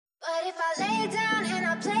if I lay down and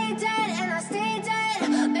I play dead and I stay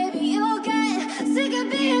dead, baby, you'll get sick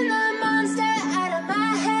of being the monster out of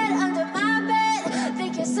my head, under my bed.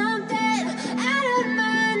 Think you're something out of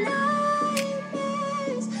my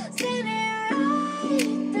nightmares, standing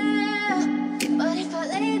right there. But if I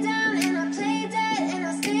lay down and I play dead and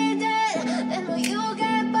I stay dead, then will you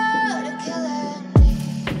get bored of killing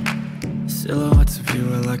me? Silhouettes of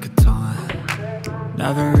you are like a taunt.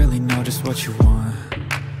 Never really know just what you want.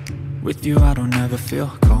 With you I don't ever feel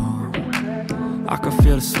calm. I can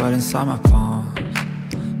feel the sweat inside my palms.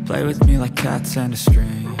 Play with me like cats and a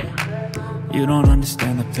string. You don't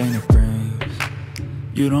understand the pain it brings.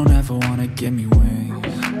 You don't ever wanna give me wings.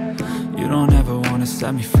 You don't ever wanna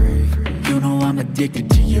set me free. You know I'm addicted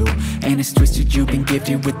to you, and it's twisted, you've been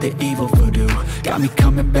gifted with the evil voodoo. Got me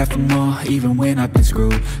coming back for more, even when I've been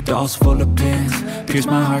screwed. Dolls full of pins, pierce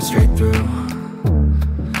my heart straight through.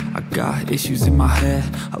 I got issues in my head,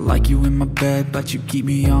 I like you in my bed, but you keep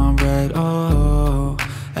me on red. Oh,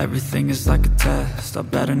 everything is like a test, I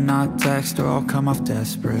better not text or I'll come off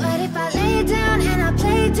desperate. But if I lay down and I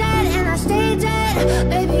play dead and I stay dead,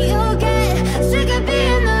 baby, you'll get sick of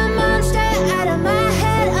being the monster out of my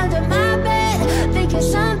head, under my bed. Think you're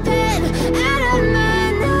something out of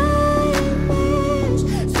my nightmares,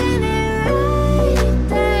 standing right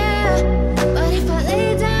there. But if I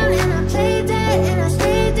lay down and I play dead and I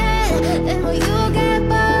stay dead, then will you get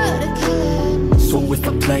bored of killing me? So if I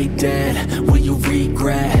play dead, will you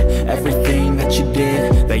regret everything that you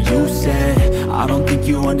did, that you said? I don't think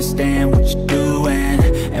you understand what you're doing,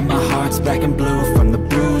 and my heart's black and blue from the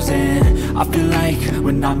bruising. I feel like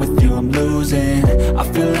when I'm with you I'm losing. I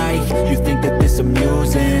feel like you think that this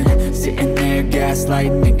amusing, sitting there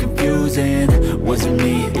gaslighting and confusing. Was it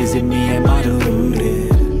me? Is it me? Am I deluded?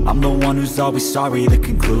 I'm the one who's always sorry, the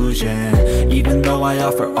conclusion, even though I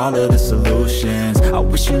offer all of the solutions. I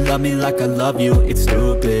wish you loved me like I love you, it's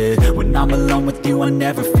stupid. When I'm alone with you I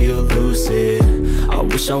never feel lucid. I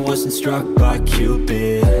wish I wasn't struck by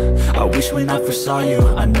Cupid. I wish when I first saw you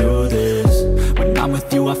I knew this. When I'm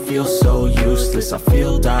with you I feel so useless, I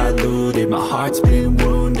feel diluted, my heart's been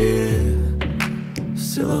wounded.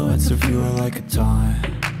 Silhouettes of you are like a taunt.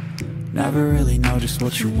 Never really know just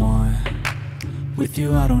what you want. With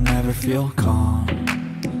you I don't ever feel calm.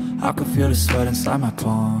 I can feel the sweat inside my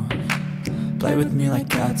palms. Play with me like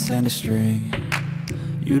cats and a string.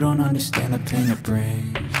 You don't understand the pain it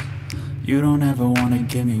brings. You don't ever wanna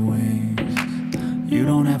give me wings. You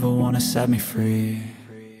don't ever wanna set me free.